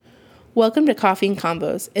Welcome to Coffee and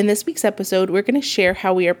Combos. In this week's episode, we're going to share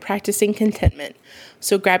how we are practicing contentment.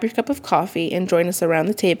 So grab your cup of coffee and join us around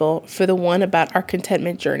the table for the one about our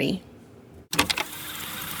contentment journey.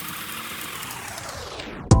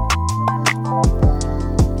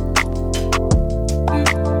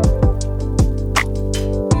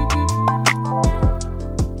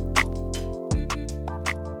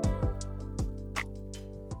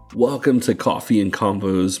 Welcome to Coffee and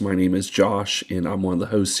Combos. My name is Josh, and I'm one of the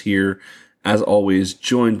hosts here. As always,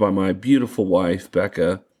 joined by my beautiful wife,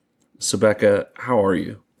 Becca. So, Becca, how are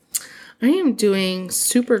you? I am doing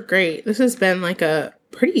super great. This has been like a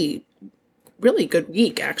really good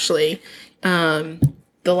week, actually. The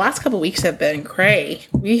last couple weeks have been cray.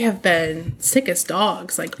 We have been sick as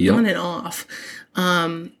dogs, on and off.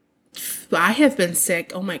 I have been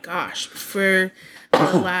sick, oh my gosh, for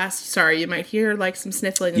the last, sorry, you might hear like some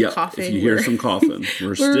sniffling and coughing. If you hear some coughing,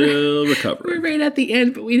 we're still recovering. We're right at the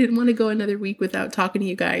end, but we didn't want to go another week without talking to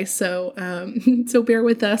you guys. So, so bear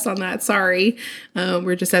with us on that. Sorry.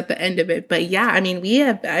 We're just at the end of it. But yeah, I mean,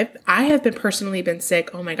 I have been personally been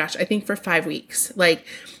sick. Oh my gosh. I think for 5 weeks, like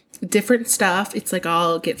different stuff. It's like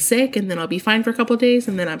I'll get sick and then I'll be fine for a couple of days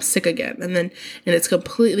and then I'm sick again. And it's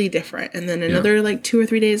completely different. And then another like 2 or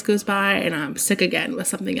 3 days goes by and I'm sick again with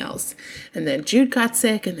something else. And then Jude got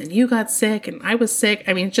sick and then you got sick and I was sick.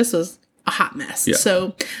 I mean, it just was a hot mess. Yeah.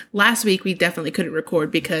 So last week we definitely couldn't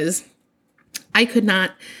record because I could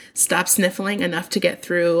not stop sniffling enough to get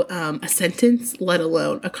through a sentence, let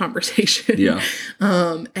alone a conversation. Yeah.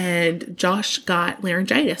 And Josh got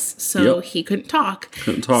laryngitis, so he couldn't talk.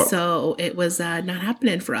 So it was not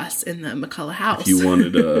happening for us in the McCullough house. If you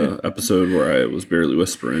wanted an episode where I was barely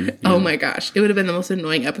whispering. Oh my gosh. It would have been the most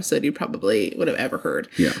annoying episode you probably would have ever heard.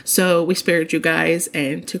 Yeah. So we spared you guys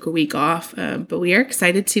and took a week off. But we are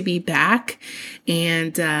excited to be back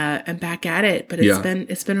and back at it. But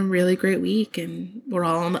it's been a really great week and we're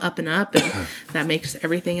all on the up and up, and that makes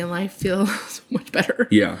everything in life feel so much better.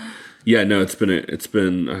 Yeah. No, it's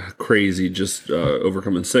been crazy just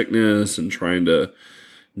overcoming sickness and trying to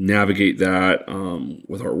navigate that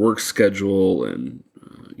with our work schedule and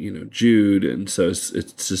Jude, and so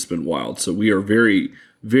it's just been wild. So we are very,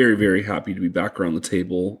 very, very happy to be back around the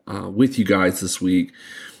table with you guys this week,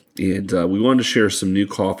 and we wanted to share some new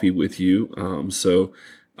coffee with you.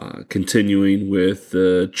 Continuing with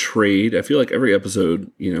the trade, I feel like every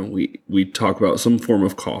episode, we talk about some form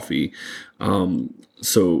of coffee.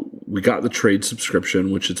 So we got the trade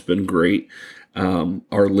subscription, which it's been great.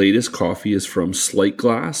 Our latest coffee is from Slight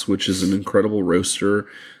Glass, which is an incredible roaster.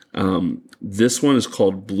 This one is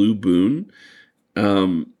called Blue Boon.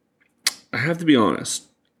 I have to be honest.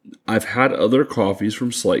 I've had other coffees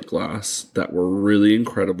from Slight Glass that were really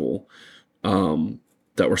incredible.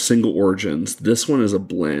 That were single origins. This one is a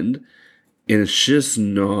blend, and it's just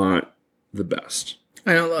not the best.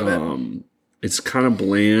 I don't love it. It's kind of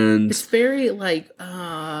bland. It's very like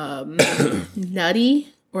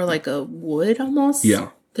nutty or like a wood almost. Yeah.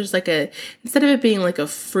 There's like instead of it being like a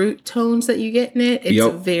fruit tones that you get in it,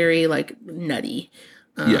 it's very like nutty.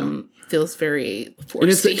 Feels very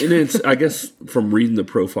foresty. And it's I guess from reading the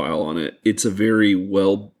profile on it, it's a very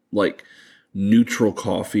neutral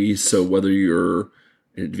coffee. So whether you're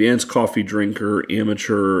an advanced coffee drinker,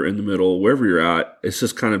 amateur, in the middle, wherever you're at, it's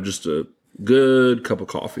just kind of just a good cup of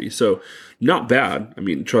coffee. So not bad. I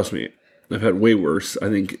mean, trust me, I've had way worse. I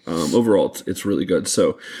think overall it's really good.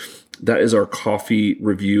 So that is our coffee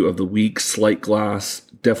review of the week. Slight Glass.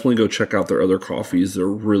 Definitely go check out their other coffees. They're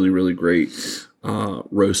really, really great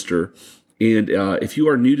roaster. And if you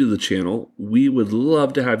are new to the channel, we would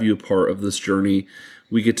love to have you a part of this journey.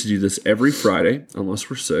 We get to do this every Friday, unless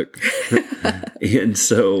we're sick. And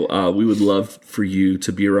so we would love for you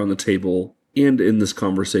to be around the table and in this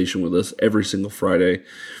conversation with us every single Friday.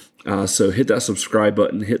 So hit that subscribe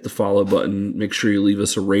button, hit the follow button. Make sure you leave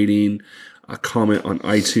us a rating, a comment on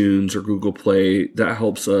iTunes or Google Play. That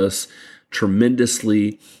helps us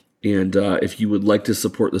tremendously. And if you would like to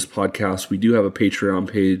support this podcast, we do have a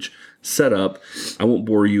Patreon page set up. I won't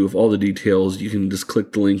bore you with all the details. You can just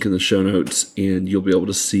click the link in the show notes and you'll be able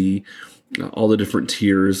to see all the different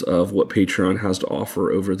tiers of what Patreon has to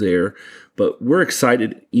offer over there. But we're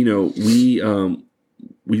excited. We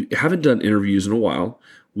haven't done interviews in a while.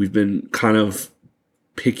 We've been kind of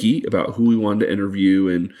picky about who we wanted to interview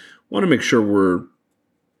and want to make sure we're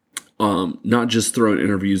not just throwing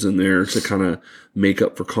interviews in there to kind of make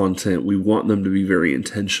up for content. We want them to be very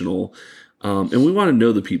intentional. And we want to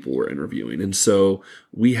know the people we're interviewing. And so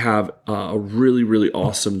we have a really, really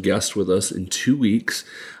awesome guest with us in 2 weeks.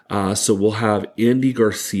 So we'll have Andy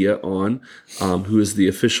Garcia on, who is the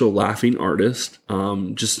official laughing artist.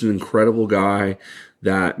 Just an incredible guy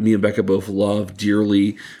that me and Becca both love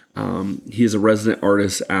dearly. He is a resident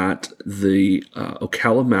artist at the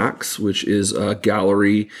Ocala Max, which is a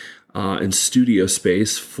gallery and studio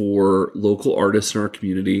space for local artists in our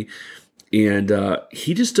community. And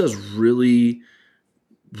he just does really,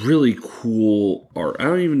 really cool art. I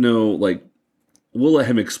don't even know, like, we'll let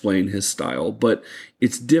him explain his style, but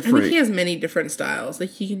it's different. I think he has many different styles. Like,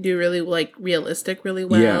 he can do really, like, realistic really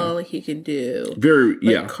well. Yeah. Like, he can do very,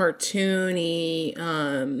 like, cartoony.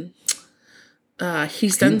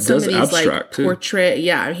 He's done some of these, like, portrait. Too.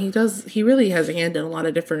 Yeah, he really has a hand in a lot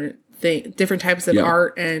of different types of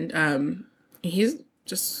art, and he's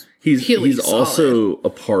just he's also a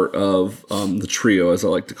part of the trio, as I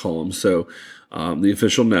like to call him. So the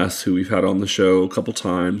Official Ness, who we've had on the show a couple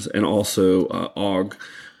times, and also Og,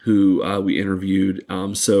 who we interviewed.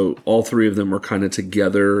 So all three of them are kind of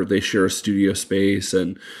together. They share a studio space,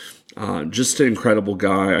 and just an incredible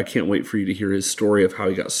guy. I can't wait for you to hear his story of how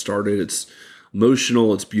he got started. It's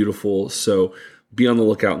emotional. It's beautiful. So be on the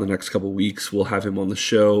lookout in the next couple of weeks. We'll have him on the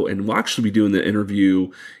show, and we'll actually be doing the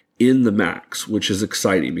interview in the Max, which is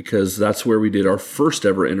exciting because that's where we did our first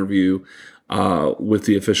ever interview with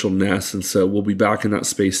the Official Ness. And so we'll be back in that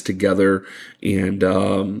space together,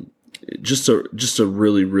 and just a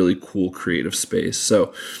really, really cool creative space.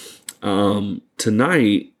 So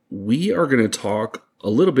tonight we are going to talk a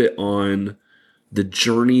little bit on the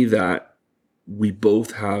journey that we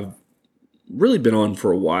both have really been on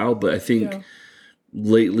for a while, but I think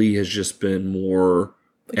lately has just been more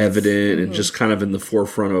evident and just kind of in the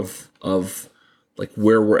forefront of like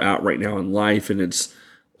where we're at right now in life. And it's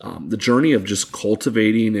the journey of just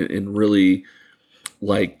cultivating and really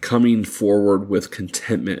like coming forward with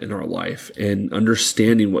contentment in our life and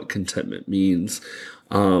understanding what contentment means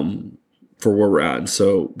for where we're at. And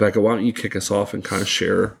so, Becca, why don't you kick us off and kind of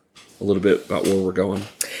share a little bit about where we're going?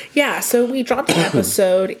 Yeah, so we dropped an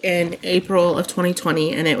episode in April of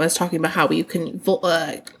 2020, and it was talking about how you can,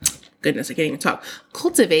 goodness, I can't even talk,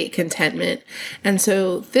 cultivate contentment. And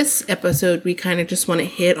so this episode, we kind of just want to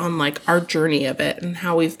hit on like our journey of it and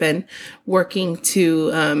how we've been working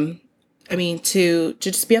to, to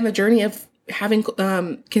just be on the journey of having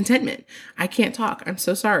contentment. I can't talk. I'm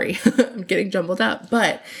so sorry. I'm getting jumbled up,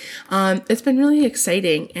 but it's been really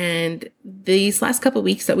exciting. And these last couple of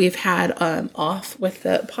weeks that we've had off with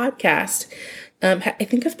the podcast, I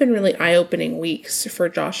think have been really eye-opening weeks for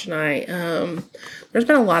Josh and I. There's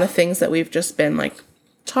been a lot of things that we've just been like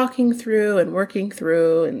talking through and working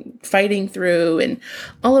through and fighting through and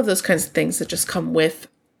all of those kinds of things that just come with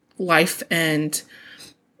life and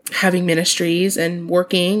having ministries and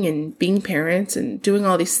working and being parents and doing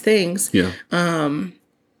all these things. Yeah.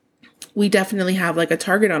 We definitely have like a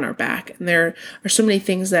target on our back. And there are so many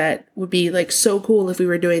things that would be like so cool if we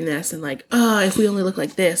were doing this, and like, oh, if we only look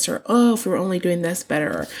like this, or oh, if we were only doing this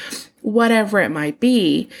better, or whatever it might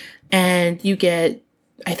be. And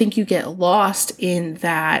I think you get lost in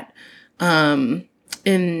that, in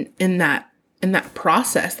that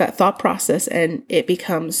process, that thought process, and it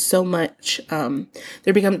becomes so much,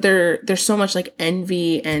 there's so much like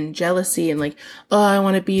envy and jealousy and like, oh, I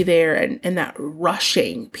want to be there, and that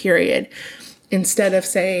rushing period, instead of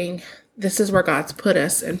saying, this is where God's put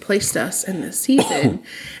us and placed us in this season,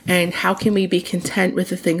 and how can we be content with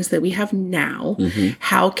the things that we have now? Mm-hmm.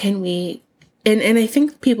 How can we, and I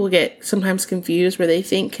think people get sometimes confused where they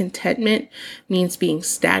think contentment means being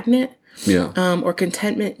stagnant. Yeah. Or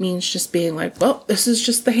contentment means just being like, well, this is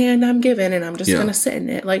just the hand I'm given and I'm just going to sit in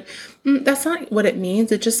it. Like, that's not what it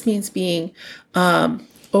means. It just means being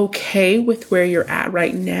okay with where you're at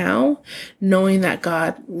right now, knowing that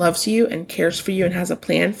God loves you and cares for you and has a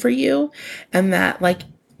plan for you, and that like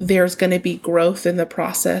there's going to be growth in the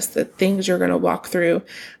process, that things you're going to walk through.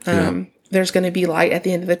 There's going to be light at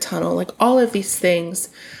the end of the tunnel, like all of these things,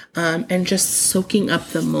 and just soaking up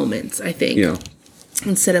the moments, I think. Yeah.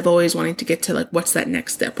 Instead of always wanting to get to like, what's that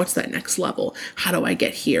next step? What's that next level? How do I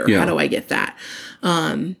get here? Yeah. How do I get that?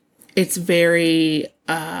 It's very,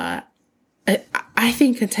 I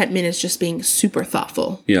think contentment is just being super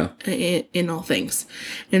thoughtful. Yeah. In all things.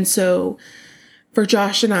 And so for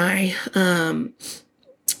Josh and I,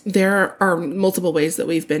 there are multiple ways that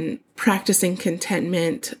we've been practicing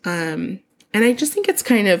contentment. And I just think it's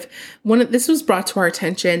kind of this was brought to our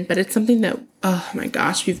attention, but it's something that, oh my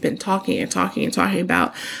gosh, we've been talking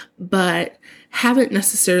about, but haven't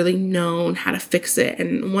necessarily known how to fix it.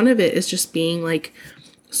 And one of it is just being like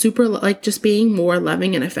just being more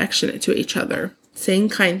loving and affectionate to each other, saying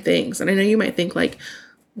kind things. And I know you might think like,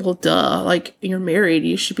 well, duh, like you're married,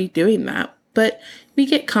 you should be doing that. But we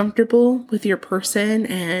get comfortable with your person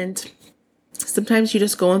and sometimes you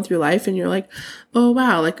just going through life and you're like, oh,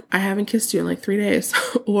 wow, like I haven't kissed you in like 3 days.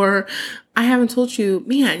 Or I haven't told you,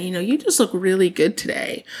 man, you just look really good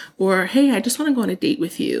today. Or, hey, I just want to go on a date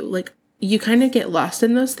with you. Like you kind of get lost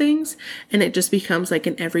in those things and it just becomes like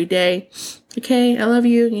an everyday, okay, I love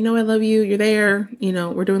you. I love you. You're there.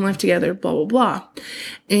 We're doing life together, blah, blah, blah.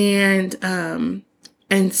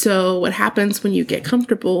 And so what happens when you get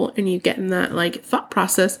comfortable and you get in that like thought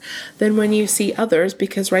process, then when you see others,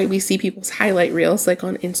 because right, we see people's highlight reels like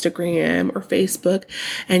on Instagram or Facebook,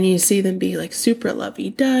 and you see them be like super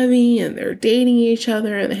lovey-dovey and they're dating each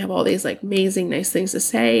other and they have all these like amazing, nice things to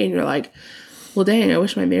say. And you're like, well, dang, I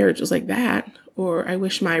wish my marriage was like that. Or I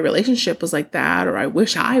wish my relationship was like that. Or I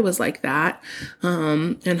wish I was like that.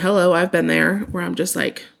 And hello, I've been there where I'm just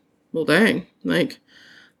like, well, dang, like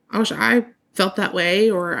I wish I felt that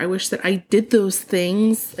way, or I wish that I did those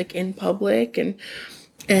things like in public. And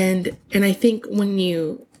I think when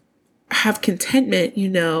you have contentment,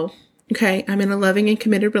 okay, I'm in a loving and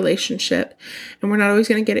committed relationship and we're not always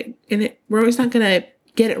going to get it in it. We're always not going to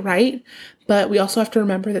get it right. But we also have to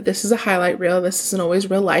remember that this is a highlight reel. This isn't always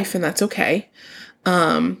real life, and that's okay.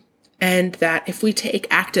 And that if we take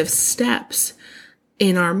active steps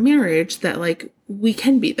in our marriage, that like we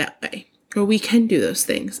can be that way. Or we can do those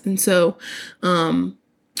things. And so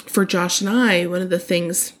for Josh and I, one of the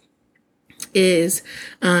things is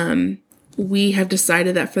we have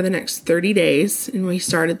decided that for the next 30 days, and we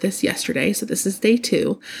started this yesterday, so this is day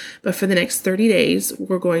 2, but for the next 30 days,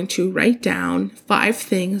 we're going to write down 5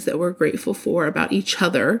 things that we're grateful for about each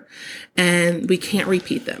other, and we can't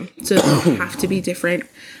repeat them. So they have to be different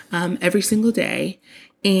every single day.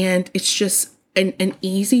 And it's just an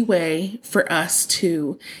easy way for us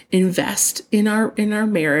to invest in our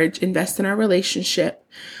marriage, invest in our relationship,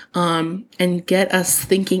 and get us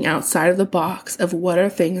thinking outside of the box of what are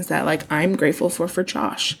things that like I'm grateful for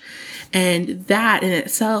Josh. And that in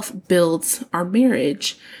itself builds our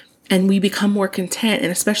marriage and we become more content.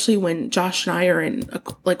 And especially when Josh and I are in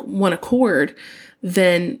like one accord,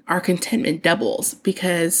 then our contentment doubles,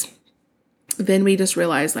 because then we just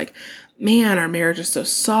realize like, man, our marriage is so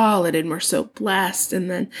solid and we're so blessed.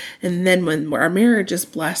 And then when our marriage is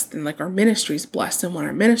blessed, and like our ministry's blessed, and when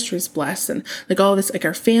our ministry's blessed, and like all this, like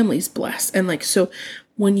our family's blessed. And like, so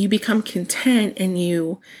when you become content and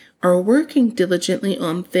you are working diligently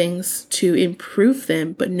on things to improve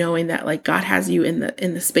them, but knowing that like God has you in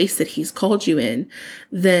the space that he's called you in,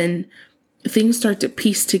 then things start to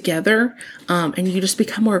piece together, and you just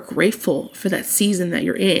become more grateful for that season that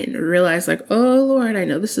you're in. You realize like, oh Lord, I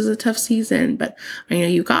know this is a tough season, but I know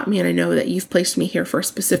you got me, and I know that you've placed me here for a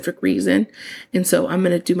specific reason. And so I'm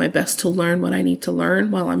going to do my best to learn what I need to learn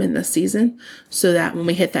while I'm in this season, so that when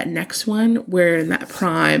we hit that next one, we're in that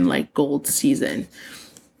prime, like gold season.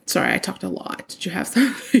 Sorry, I talked a lot. Did you have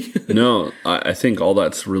something? No, I think all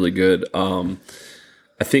that's really good.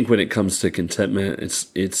 I think when it comes to contentment,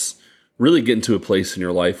 it's really getting to a place in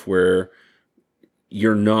your life where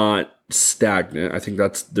you're not stagnant. I think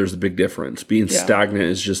there's a big difference. Being stagnant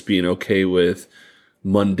is just being okay with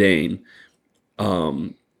mundane.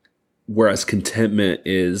 Whereas contentment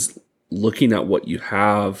is looking at what you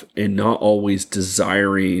have and not always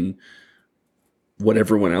desiring what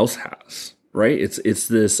everyone else has, right? It's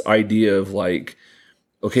this idea of like,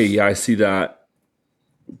 okay, yeah, I see that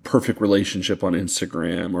perfect relationship on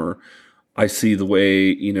Instagram, or I see the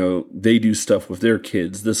way, they do stuff with their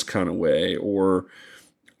kids this kind of way, or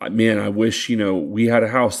man, I wish, we had a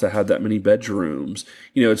house that had that many bedrooms.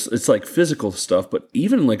 It's like physical stuff, but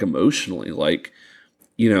even like emotionally, like,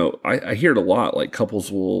 I hear it a lot. Like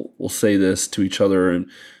couples will say this to each other, and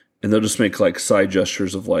they'll just make like side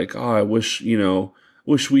gestures of like, oh, I wish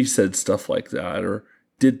we said stuff like that or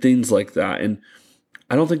did things like that. And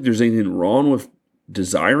I don't think there's anything wrong with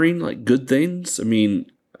desiring like good things. I mean,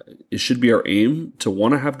 it should be our aim to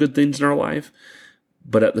want to have good things in our life,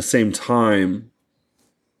 but at the same time,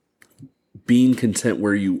 being content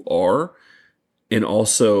where you are, and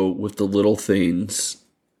also with the little things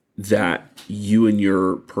that you and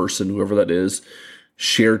your person, whoever that is,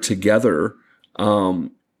 share together.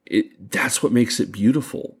 That's what makes it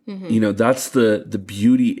beautiful. Mm-hmm. That's the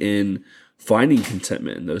beauty in finding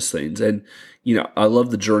contentment in those things. And, I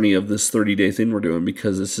love the journey of this 30-day thing we're doing,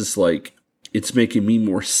 because it's just like, it's making me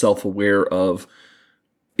more self-aware of,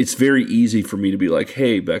 it's very easy for me to be like,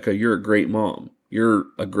 hey, Becca, you're a great mom. You're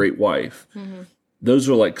a great wife. Mm-hmm. Those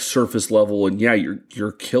are like surface level, and yeah, you're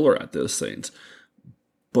a killer at those things.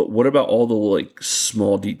 But what about all the like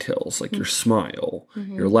small details, like your smile,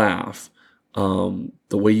 your laugh, the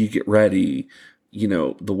way you get ready,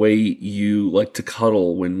 the way you like to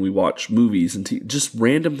cuddle when we watch movies and just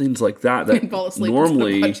random things like that that Fall asleep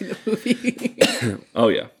normally watching the movie. oh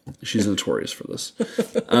yeah, she's notorious for this.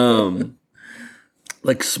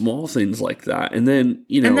 Like small things like that. And then,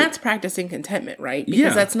 and that's practicing contentment, right?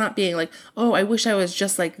 Because that's not being like, oh, I wish I was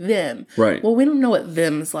just like them. Right. Well, we don't know what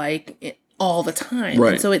them's like all the time.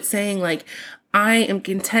 Right. And so it's saying like, I am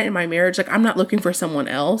content in my marriage. Like I'm not looking for someone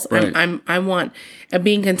else. Right. I want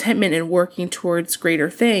being contentment and working towards greater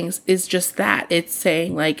things is just that. It's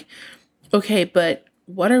saying like, okay, but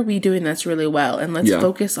what are we doing that's really well? And let's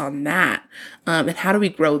focus on that. And how do we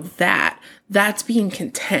grow that? That's being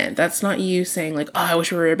content. That's not you saying like, oh, I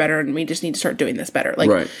wish we were better and we just need to start doing this better.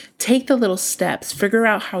 Like take the little steps, figure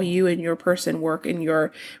out how you and your person work in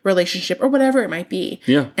your relationship or whatever it might be.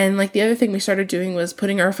 Yeah. And like the other thing we started doing was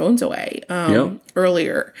putting our phones away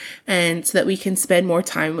earlier. And so that we can spend more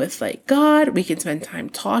time with like God, we can spend time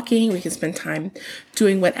talking, we can spend time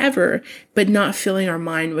doing whatever, but not filling our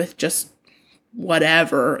mind with just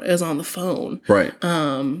whatever is on the phone. Right.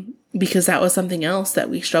 Because that was something else that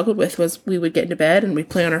we struggled with was we would get into bed and we'd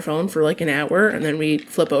play on our phone for like an hour and then we'd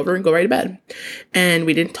flip over and go right to bed. And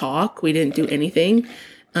we didn't talk. We didn't do anything.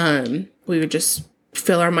 We would just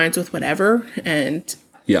fill our minds with whatever and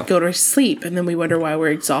go to sleep. And then we wonder why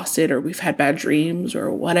we're exhausted or we've had bad dreams or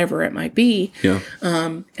whatever it might be. Yeah.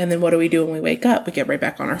 And then what do we do when we wake up? We get right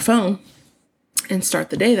back on our phone and start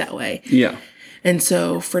the day that way. Yeah. And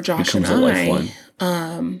so for Josh and I,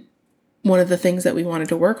 one of the things that we wanted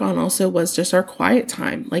to work on also was just our quiet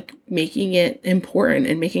time, like making it important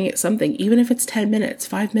and making it something, even if it's 10 minutes,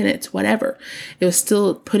 5 minutes, whatever. It was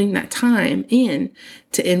still putting that time in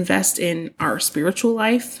to invest in our spiritual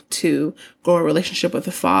life, to grow a relationship with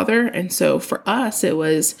the Father. And so for us, it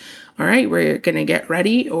was, all right, we're going to get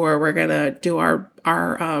ready or we're going to do our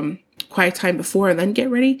quiet time before and then get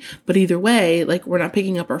ready. But either way, like we're not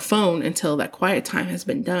picking up our phone until that quiet time has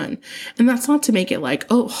been done. And that's not to make it like,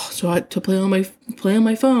 oh, so to play on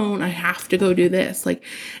my phone, I have to go do this. Like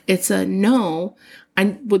it's a no.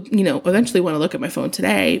 I would, eventually want to look at my phone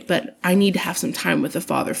today, but I need to have some time with the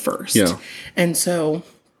Father first. Yeah.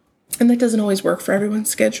 And that doesn't always work for everyone's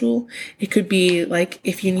schedule. It could be like,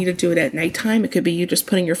 if you need to do it at nighttime, it could be you just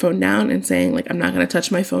putting your phone down and saying like, I'm not going to touch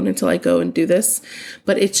my phone until I go and do this.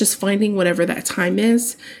 But it's just finding whatever that time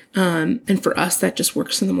is. And for us, that just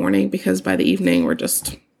works in the morning because by the evening we're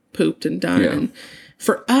just pooped and done. Yeah. And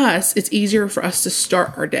for us, it's easier for us to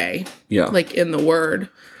start our day like in the Word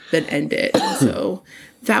than end it. And so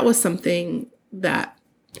that was something that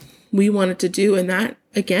we wanted to do. And that,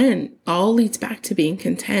 again, all leads back to being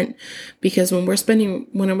content, because when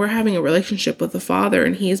we're having a relationship with the Father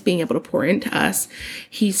and He is being able to pour into us,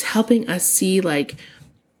 He's helping us see like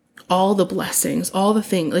all the blessings, all the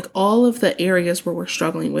things, like all of the areas where we're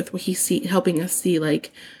struggling with, where He's helping us see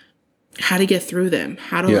like how to get through them,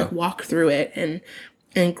 how to like walk through it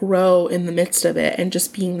and grow in the midst of it, and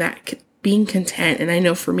just being content. And I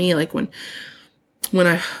know for me, like when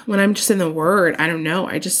I'm just in the Word, I don't know,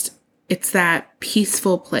 it's that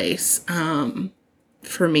peaceful place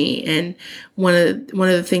for me. And one of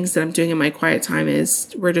the things that I'm doing in my quiet time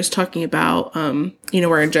is we're just talking about,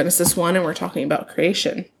 we're in Genesis 1 and we're talking about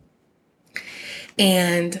creation.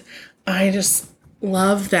 And I just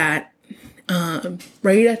love that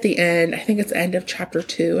right at the end, I think it's the end of chapter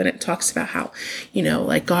 2, and it talks about how,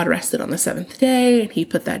 like God rested on the 7th day and He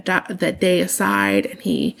put that day aside and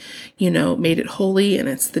He, made it holy, and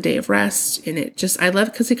it's the day of rest. And I love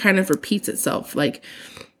it because it kind of repeats itself. Like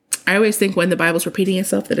I always think when the Bible's repeating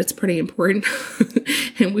itself that it's pretty important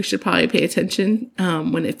and we should probably pay attention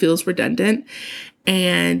when it feels redundant.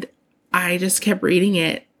 And I just kept reading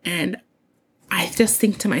it, and I just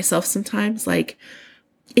think to myself sometimes, like,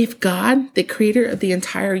 if God, the creator of the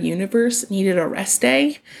entire universe, needed a rest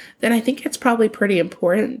day, then I think it's probably pretty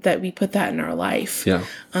important that we put that in our life. Yeah.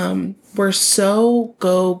 We're so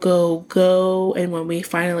go, go, go. And when we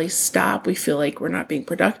finally stop, we feel like we're not being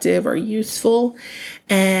productive or useful.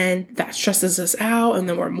 And that stresses us out. And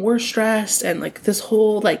then we're more stressed. And like this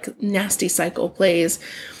whole like nasty cycle plays.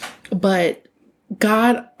 But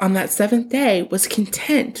God on that 7th day was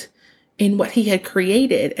content in what He had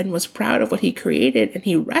created and was proud of what He created, and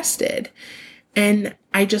He rested. And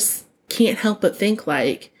I just can't help but think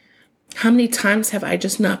like, how many times have I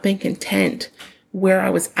just not been content where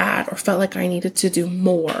I was at or felt like I needed to do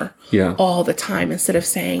more all the time, instead of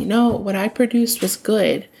saying, no, what I produced was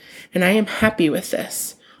good and I am happy with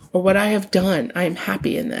this, or what I have done, I am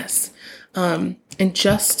happy in this. And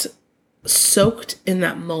just soaked in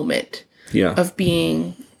that moment of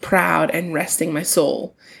being proud and resting my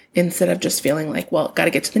soul, instead of just feeling like, well, got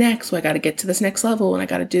to get to the next, so I got to get to this next level and I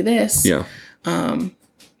got to do this.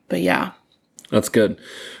 But yeah. That's good.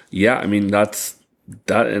 Yeah, I mean, that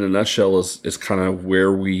in a nutshell is kind of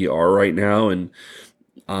where we are right now. And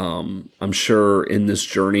I'm sure in this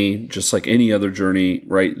journey, just like any other journey,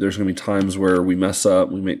 right, there's going to be times where we mess up,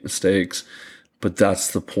 we make mistakes, but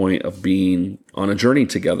that's the point of being on a journey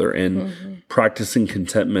together and practicing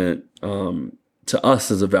contentment. To us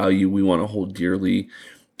as a value we want to hold dearly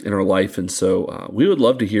in our life. And so we would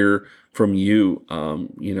love to hear from you,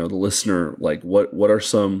 the listener, like what are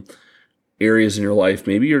some areas in your life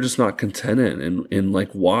maybe you're just not content in, and like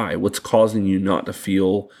why, what's causing you not to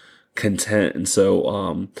feel content. And so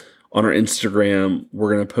on our Instagram,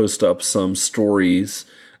 we're going to post up some stories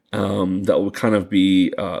that will kind of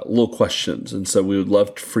be little questions. And so we would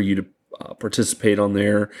love for you to participate on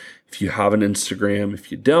there. If you have an Instagram,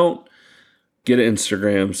 if you don't, get an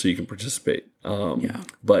Instagram so you can participate.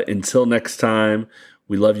 But until next time,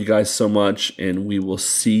 we love you guys so much, and we will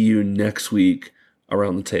see you next week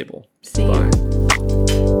around the table. See you.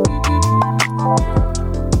 Bye.